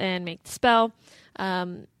ingredients and make the spell.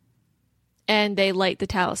 And they light the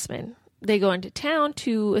talisman. They go into town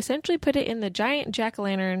to essentially put it in the giant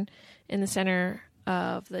jack-o'-lantern in the center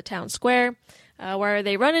of the town square, where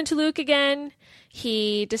they run into Luke again.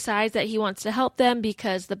 He decides that he wants to help them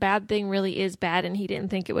because the bad thing really is bad, and he didn't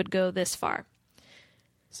think it would go this far.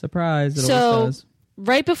 Surprise! It always does.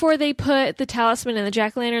 Right before they put the talisman in the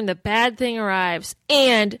jack-o'-lantern, the bad thing arrives.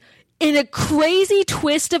 And in a crazy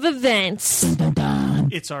twist of events,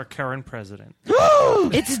 It's our current president.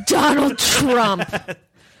 it's Donald Trump.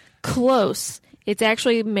 Close. It's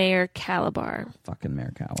actually Mayor Calabar. Fucking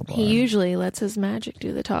Mayor Calabar. He usually lets his magic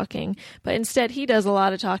do the talking, but instead he does a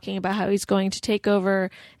lot of talking about how he's going to take over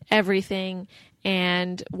everything.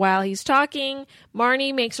 And while he's talking,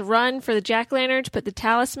 Marnie makes a run for the jack-o'-lantern to put the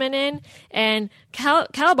talisman in, and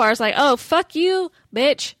Calabar's like, "Oh, fuck you,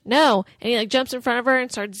 bitch, no!" And he like jumps in front of her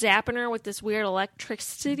and starts zapping her with this weird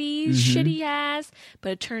electricity shit he has.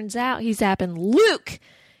 But it turns out he's zapping Luke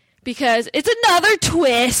because it's another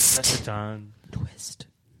twist. That's done. Twist.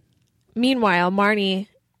 Meanwhile, Marnie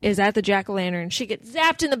is at the jack-o'-lantern. She gets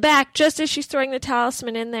zapped in the back just as she's throwing the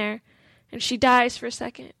talisman in there, and she dies for a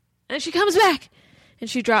second. And she comes back, and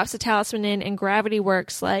she drops the talisman in, and gravity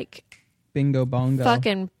works like Bingo bongo.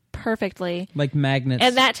 fucking perfectly. Like magnets.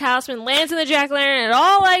 And that talisman lands in the jack-o'-lantern, and it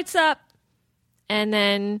all lights up. And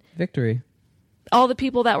then Victory. all the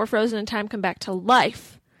people that were frozen in time come back to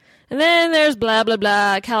life. And then there's blah, blah,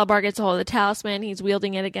 blah. Calabar gets a hold of the talisman. He's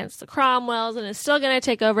wielding it against the Cromwells and is still going to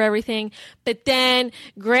take over everything. But then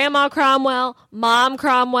Grandma Cromwell, Mom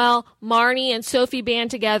Cromwell, Marnie, and Sophie band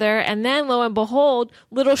together. And then, lo and behold,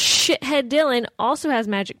 little shithead Dylan also has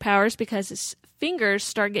magic powers because his fingers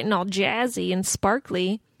start getting all jazzy and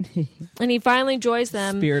sparkly. And he finally joins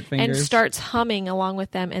them Spirit and fingers. starts humming along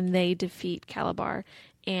with them. And they defeat Calabar.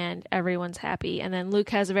 And everyone's happy. And then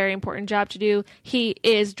Luke has a very important job to do. He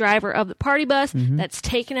is driver of the party bus that's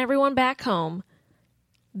taking everyone back home.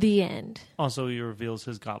 The end. Also, he reveals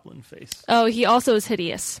his goblin face. Oh, he also is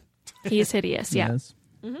hideous. He is hideous, yeah. Yes.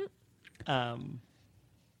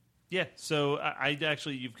 Yeah, so I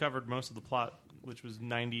actually, you've covered most of the plot, which was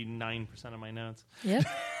 99% of my notes. Yep.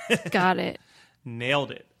 Got it.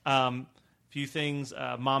 Nailed it. Few things.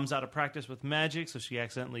 Mom's out of practice with magic, so she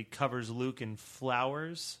accidentally covers Luke in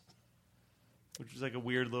flowers, which was like a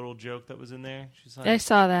weird little joke that was in there. She's like, I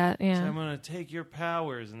saw that, "I'm yeah. going to take your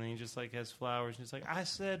powers," and then he just like has flowers. And he's like, "I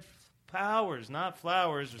said powers, not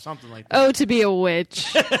flowers," or something like that. Oh, to be a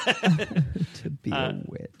witch. To be a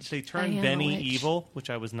witch. They I turned am a Benny witch. evil, which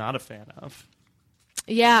I was not a fan of.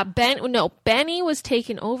 Yeah, Benny was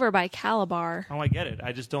taken over by Calabar. Oh, I get it.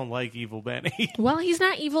 I just don't like evil Benny. Well, he's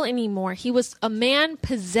not evil anymore. He was a man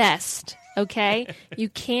possessed, okay? You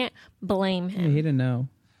can't blame Yeah, him. he didn't know.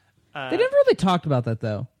 They never really talked about that,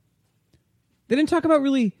 though. They didn't talk about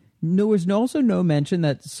really... There was also no mention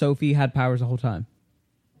that Sophie had powers the whole time.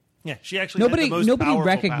 Yeah, she actually had the most Nobody powerful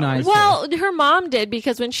recognized powers. Well, her mom did,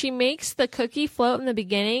 because when she makes the cookie float in the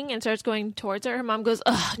beginning and starts going towards her mom goes,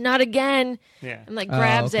 "Ugh, not again," Yeah. and like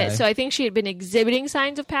grabs okay. it. So I think she had been exhibiting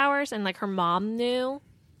signs of powers, and like her mom knew.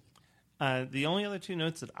 The only other two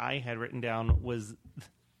notes that I had written down was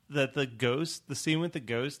that the scene with the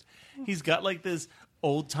ghost, he's got like this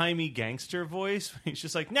old-timey gangster voice. He's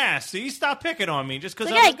just like, "Nah, see, stop picking on me just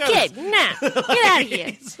because Like, I'm hey, a ghost." kid, nah, get out of here.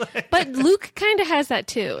 He's like- But Luke kind of has that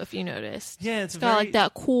too, if you noticed. Yeah, it's He's got very- like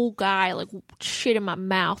that cool guy, like shit in my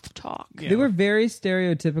mouth talk. Yeah. They were very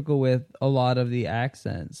stereotypical with a lot of the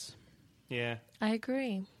accents. Yeah, I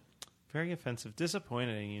agree. very offensive.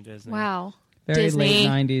 Disappointed in you, Disney. Wow. Very Disney.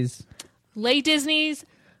 late 90s. Late 90s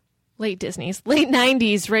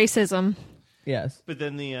racism. Yes. But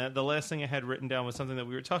then the last thing I had written down was something that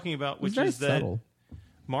we were talking about, It's which very is that subtle.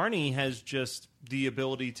 Marnie has just the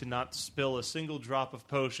ability to not spill a single drop of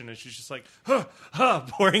potion, and she's just like,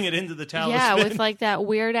 pouring it into the talisman. Yeah, with like that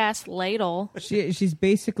weird ass ladle. She's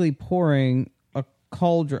basically pouring a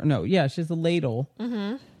cauldron. No, yeah, she has a ladle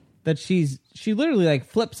that she literally like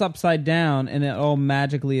flips upside down, and it all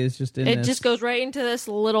magically is just in. It this. just goes right into this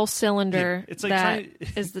little cylinder. Yeah, it's like that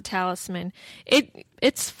is the talisman.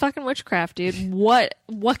 It's fucking witchcraft, dude. What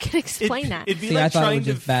can explain that? It'd be See, I like thought it trying was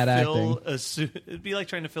to just bad fill it'd be like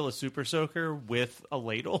trying to fill a super soaker with a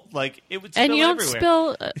ladle. Like it would spill And you don't everywhere.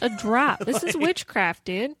 spill a drop. This is witchcraft,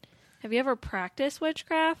 dude. Have you ever practiced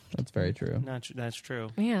witchcraft? That's very true. That's true.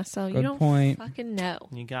 Yeah, so you Good don't point. fucking know.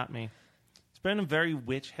 You got me. It's been a very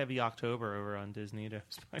witch-heavy October over on Disney.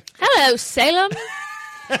 Hello, Salem.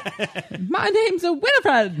 My name's a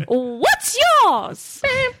Winifred. What's yours?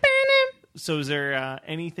 So is there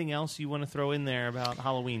anything else you want to throw in there about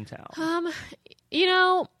Halloween Town? You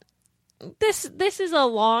know, this is a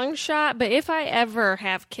long shot, but if I ever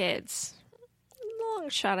have kids, long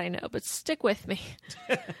shot I know, but stick with me.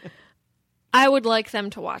 I would like them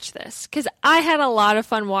to watch this because I had a lot of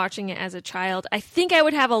fun watching it as a child. I think I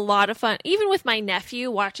would have a lot of fun, even with my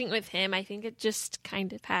nephew, watching it with him. I think it just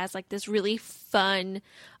kind of has like this really fun,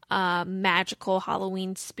 magical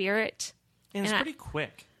Halloween spirit. And it's and pretty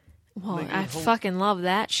quick. Well, Like, I it hold- fucking love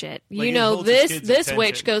that shit. Like, You it know, holds its this kids' witch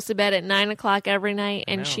attention. goes to bed at 9:00 every night,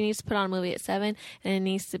 I and know. she needs to put on a movie at 7, and it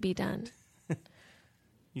needs to be done.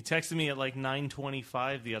 You texted me at like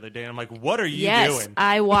 9:25 the other day, and I'm like, what are you Yes, doing?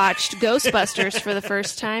 I watched Ghostbusters for the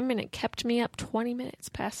first time, and it kept me up 20 minutes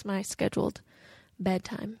past my scheduled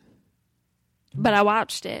bedtime. But I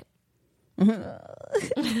watched it. All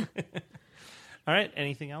right,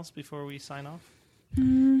 anything else before we sign off?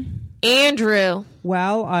 Andrew.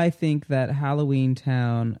 Well, I think that Halloween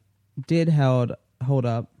Town did hold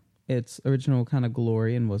up its original kind of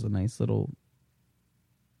glory and was a nice little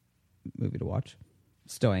movie to watch.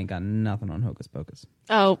 Still ain't got nothing on Hocus Pocus.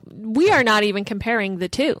 Oh, we are not even comparing the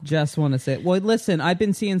two. Just want to say, well, listen, I've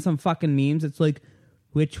been seeing some fucking memes. It's like,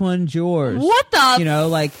 which one's yours? What the You know,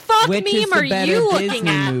 like, fuck which is meme the are better you looking Disney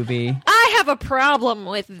at? movie? I have a problem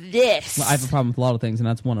with this. Well, I have a problem with a lot of things, and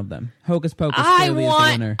that's one of them. Hocus Pocus clearly is the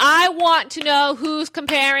winner. I want to know who's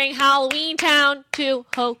comparing Halloween Town to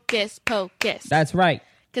Hocus Pocus. That's right.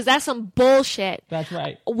 Because that's some bullshit. That's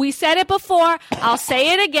right. We said it before. I'll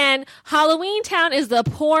say it again. Halloween Town is the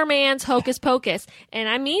poor man's Hocus Pocus. And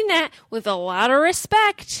I mean that with a lot of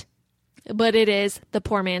respect. But it is the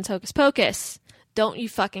poor man's Hocus Pocus. Don't you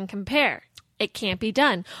fucking compare. It can't be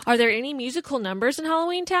done. Are there any musical numbers in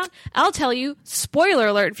Halloween Town? I'll tell you, spoiler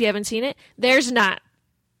alert if you haven't seen it, there's not.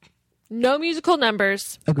 No musical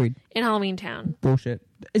numbers Agreed. in Halloween Town. Bullshit.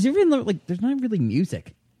 Is there even, like, there's not really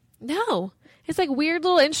music. No. It's like weird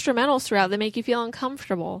little instrumentals throughout that make you feel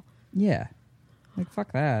uncomfortable. Yeah. Like,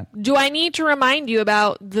 fuck that. Do I need to remind you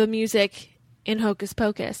about the music in Hocus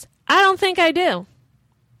Pocus? I don't think I do.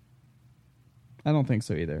 I don't think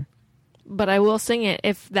so either. But I will sing it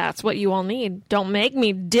if that's what you all need. Don't make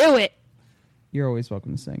me do it. You're always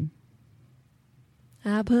welcome to sing.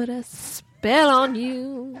 I put a spell on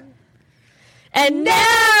you. And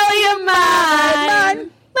now you're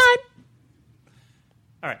mine.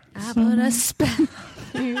 All right. I put a spell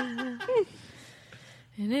on you.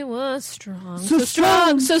 And it was strong. So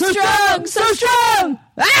strong. So strong. So strong.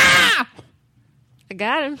 Ah! I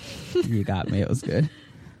got him. You got me. It was good.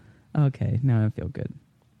 Okay, now I feel good.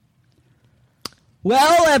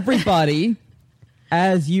 Well, everybody,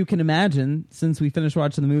 as you can imagine, since we finished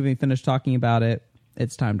watching the movie and finished talking about it,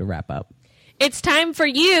 it's time to wrap up. It's time for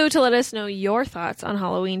you to let us know your thoughts on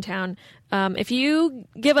Halloween Town. If you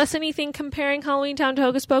give us anything comparing Halloween Town to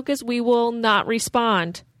Hocus Pocus, we will not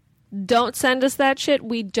respond. Don't send us that shit.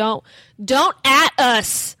 We don't at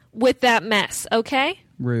us with that mess, okay?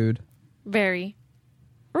 Rude. Very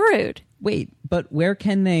rude. Wait, but where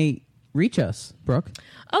can they reach us, Brooke?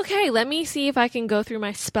 Okay, let me see if I can go through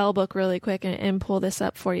my spell book really quick and pull this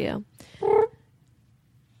up for you.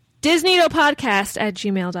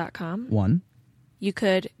 DisneyDoPodcast@gmail.com. 1. You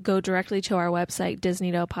could go directly to our website,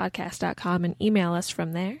 DisneyDoPodcast.com, and email us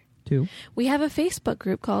from there. 2. We have a Facebook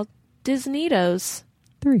group called Disneydos.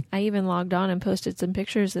 3. I even logged on and posted some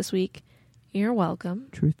pictures this week. You're welcome.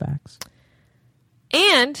 Truth facts.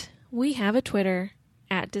 And we have a Twitter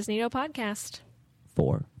at DisneyDoPodcast.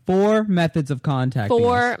 4. 4 methods of contacting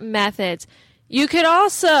 4 us. methods. You could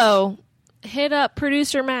also hit up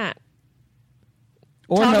producer Matt.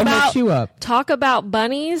 Or no hit you up. Talk about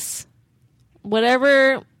bunnies.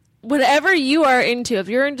 Whatever whatever you are into, if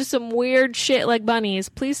you're into some weird shit like bunnies,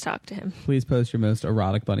 please talk to him. Please post your most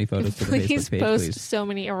erotic bunny photos to the Please Facebook page, post please. so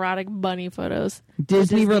many erotic bunny photos.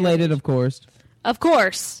 Disney related, of course. Of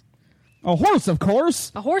course. A horse, of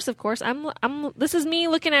course. A horse, of course. This is me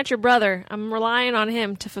looking at your brother. I'm relying on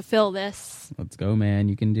him to fulfill this. Let's go, man.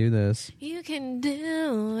 You can do this. You can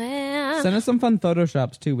do it. Send us some fun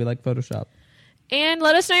Photoshops, too. We like Photoshop. And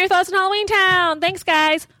let us know your thoughts on Halloween Town. Thanks,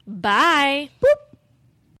 guys. Bye. Boop.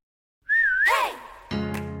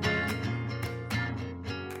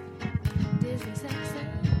 Disney sex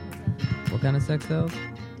sells. What kind of sex sells?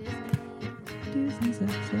 Disney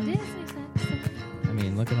sex sells. I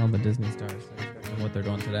mean, look at all the Disney stars and what they're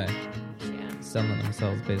doing today. Yeah. Selling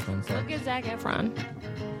themselves based on sex. Look at Zac Efron.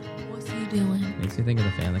 What's he doing? Makes me think of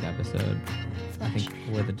the Family Guy episode. I Flash. think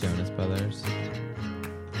where the Jonas Brothers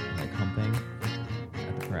like humping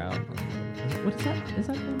at the crowd. What is that? Is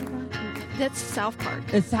that Family Guy? That's South Park.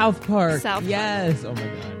 It's South Park. South Park. Yes. Oh my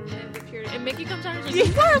god. And Mickey comes out and is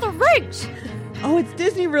like, where are the rings? Oh, it's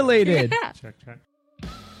Disney related. Yeah. Check.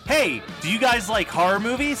 Hey, do you guys like horror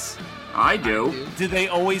movies? I do. Do they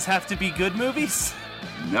always have to be good movies?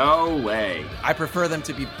 No way. I prefer them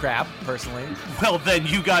to be crap, personally. Well, then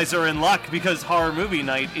you guys are in luck because Horror Movie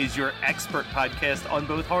Night is your expert podcast on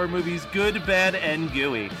both horror movies, good, bad, and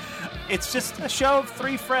gooey. It's just a show of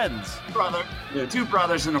three friends. Two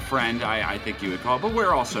brothers and a friend, I think you would call it. But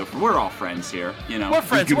we're all friends here. You know, We're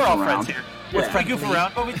friends. We goof We're all around. friends here. Yeah. We goof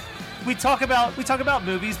around, but we talk about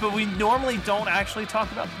movies, but we normally don't actually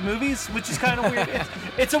talk about the movies, which is kind of weird.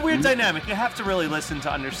 It's a weird dynamic. You have to really listen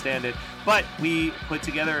to understand it. But we put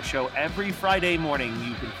together a show every Friday morning.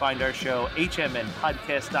 You can find our show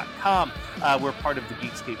hmnpodcast.com. We're part of the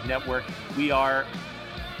Geekscape Network. We are,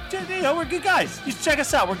 we're good guys. You should check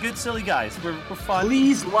us out. We're good, silly guys. We're fun.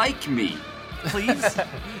 Please like me. Please.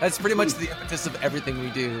 That's pretty much the impetus of everything we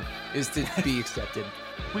do, is to be accepted.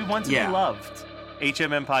 We want to be loved.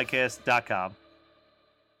 hmnpodcast.com.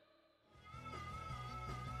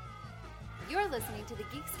 You're listening to the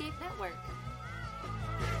Geekscape Network.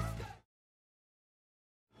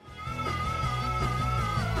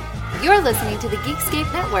 You're listening to the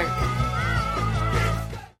Geekscape Network.